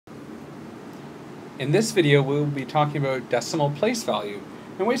In this video, we'll be talking about decimal place value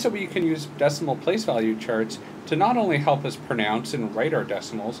and ways that we can use decimal place value charts to not only help us pronounce and write our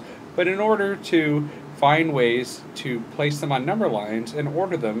decimals, but in order to find ways to place them on number lines and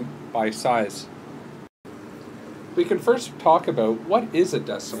order them by size. We can first talk about what is a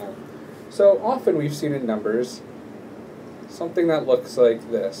decimal. So often we've seen in numbers something that looks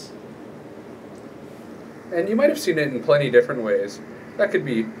like this. And you might have seen it in plenty different ways. That could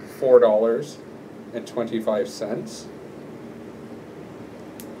be $4.25.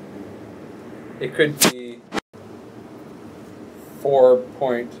 It could be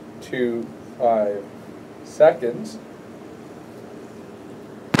 4.25 seconds.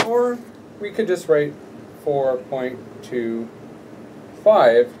 Or we could just write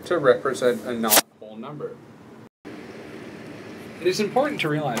 4.25 to represent a non-whole number. It is important to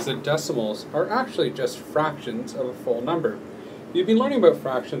realize that decimals are actually just fractions of a full number. You've been learning about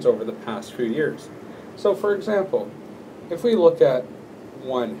fractions over the past few years. So for example, if we look at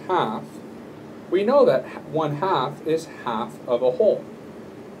 1/2, we know that 1/2 is half of a whole.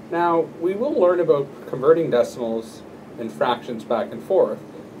 Now, we will learn about converting decimals and fractions back and forth.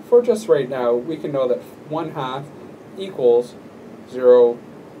 For just right now, we can know that 1/2 equals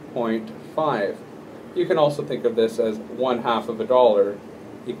 0.5. You can also think of this as 1/2 of a dollar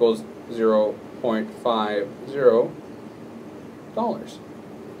equals 0.50 dollars.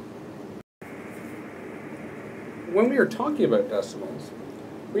 When we are talking about decimals,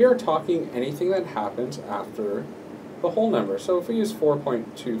 we are talking anything that happens after the whole number. So if we use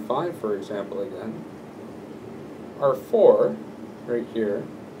 4.25 for example again, our 4 right here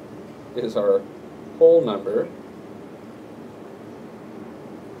is our whole number.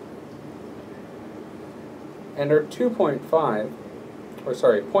 And our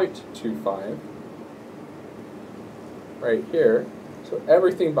 0.25 right here, so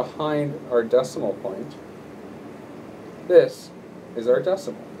everything behind our decimal point, this is our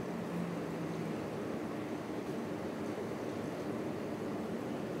decimal.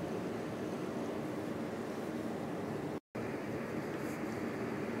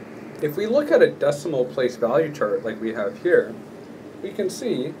 If we look at a decimal place value chart like we have here, we can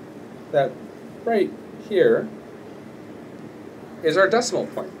see that right here is our decimal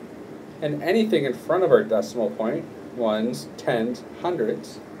point. And anything in front of our decimal point, ones, tens,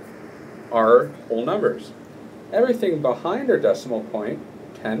 hundreds, are whole numbers. Everything behind our decimal point,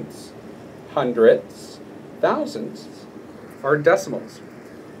 tenths, hundredths, thousands, are decimals.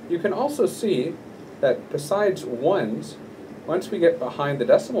 You can also see that besides ones, once we get behind the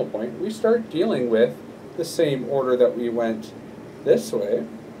decimal point, we start dealing with the same order that we went this way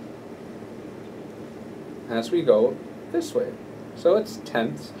as we go this way. So it's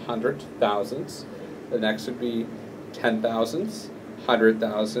tenths, hundredths, thousandths. The next would be 10,000ths,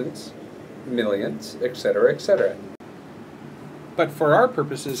 100,000ths, millionths, etc., etc. But for our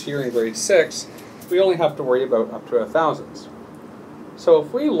purposes here in grade 6, we only have to worry about up to 1,000ths. So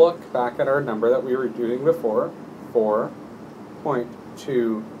if we look back at our number that we were doing before,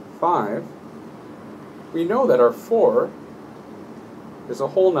 4.25, we know that our 4 is a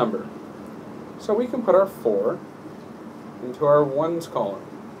whole number. So we can put our 4 into our ones column.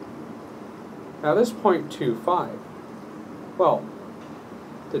 Now this 0.25, well,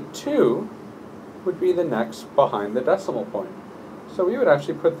 the 2 would be the next behind the decimal point. So we would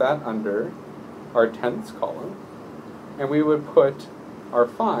actually put that under our tenths column, and we would put our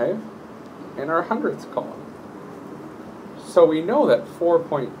 5 in our hundredths column. So we know that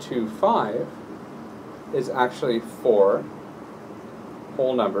 4.25 is actually 4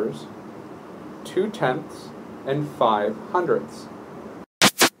 whole numbers, 2 tenths, and 5 hundredths.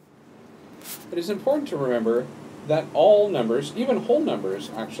 It is important to remember that all numbers, even whole numbers,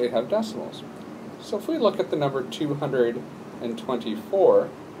 actually have decimals. So if we look at the number 224,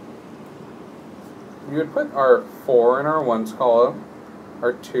 we would put our 4 in our ones column,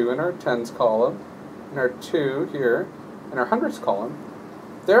 our 2 in our tens column, and our 2 here in our hundredths column.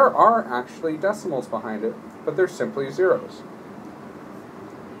 There are actually decimals behind it, but they're simply zeros.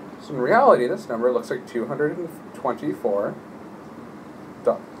 So in reality, this number looks like 224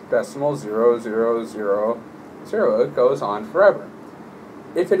 decimal 0000. It goes on forever.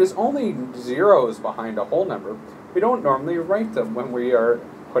 If it is only zeros behind a whole number, we don't normally write them when we are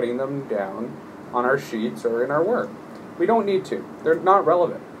putting them down on our sheets or in our work. We don't need to. They're not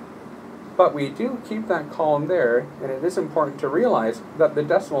relevant. But we do keep that column there, and it is important to realize that the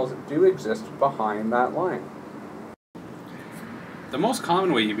decimals do exist behind that line. The most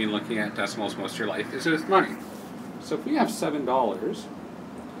common way you've been looking at decimals most of your life is with money. So if we have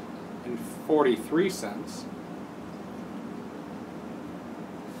 $7.43,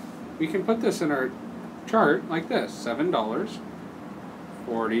 we can put this in our chart like this,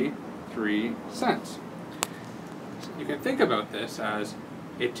 $7.43. So you can think about this as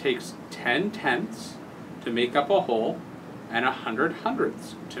it takes 10 tenths to make up a whole and 100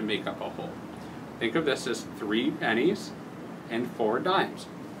 hundredths to make up a whole. Think of this as 3 pennies and 4 dimes.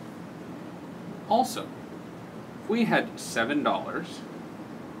 Also, if we had $7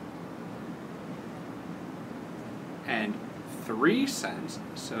 and 3 cents,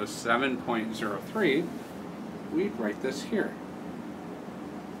 so 7.03, we'd write this here.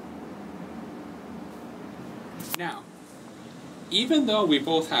 Now, even though we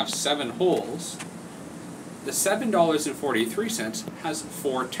both have 7 wholes, the $7.43 has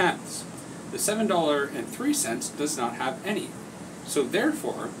 4 tenths. The $7.03 does not have any. So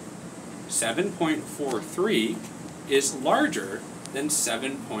therefore, 7.43 is larger than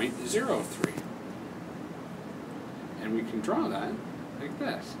 7.03. And we can draw that like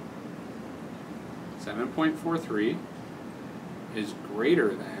this. 7.43 is greater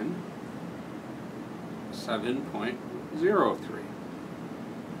than 7.03.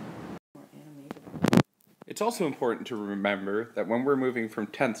 It's also important to remember that when we're moving from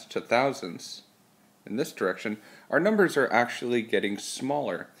tenths to thousandths in this direction, our numbers are actually getting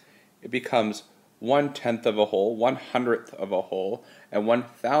smaller. It becomes 1/10 of a whole, 1/100th of a whole, and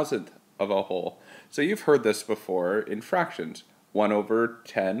 1/1000th of a whole. So you've heard this before in fractions. 1 over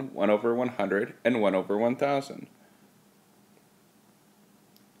 10, 1 over 100, and 1 over 1000.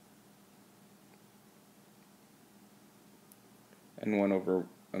 And 1 over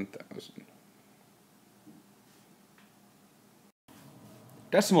 1000.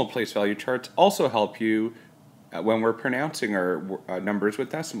 Decimal place value charts also help you when we're pronouncing our numbers with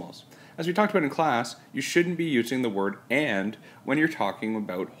decimals. As we talked about in class, you shouldn't be using the word "and" when you're talking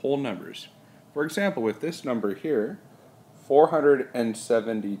about whole numbers. For example, with this number here,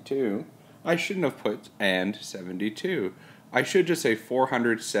 472, I shouldn't have put "and 72." I should just say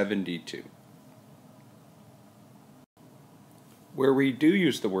 472. Where we do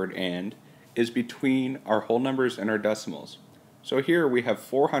use the word "and" is between our whole numbers and our decimals. So here we have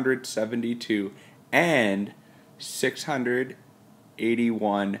 472 and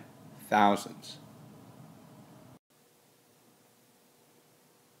 681 thousandths.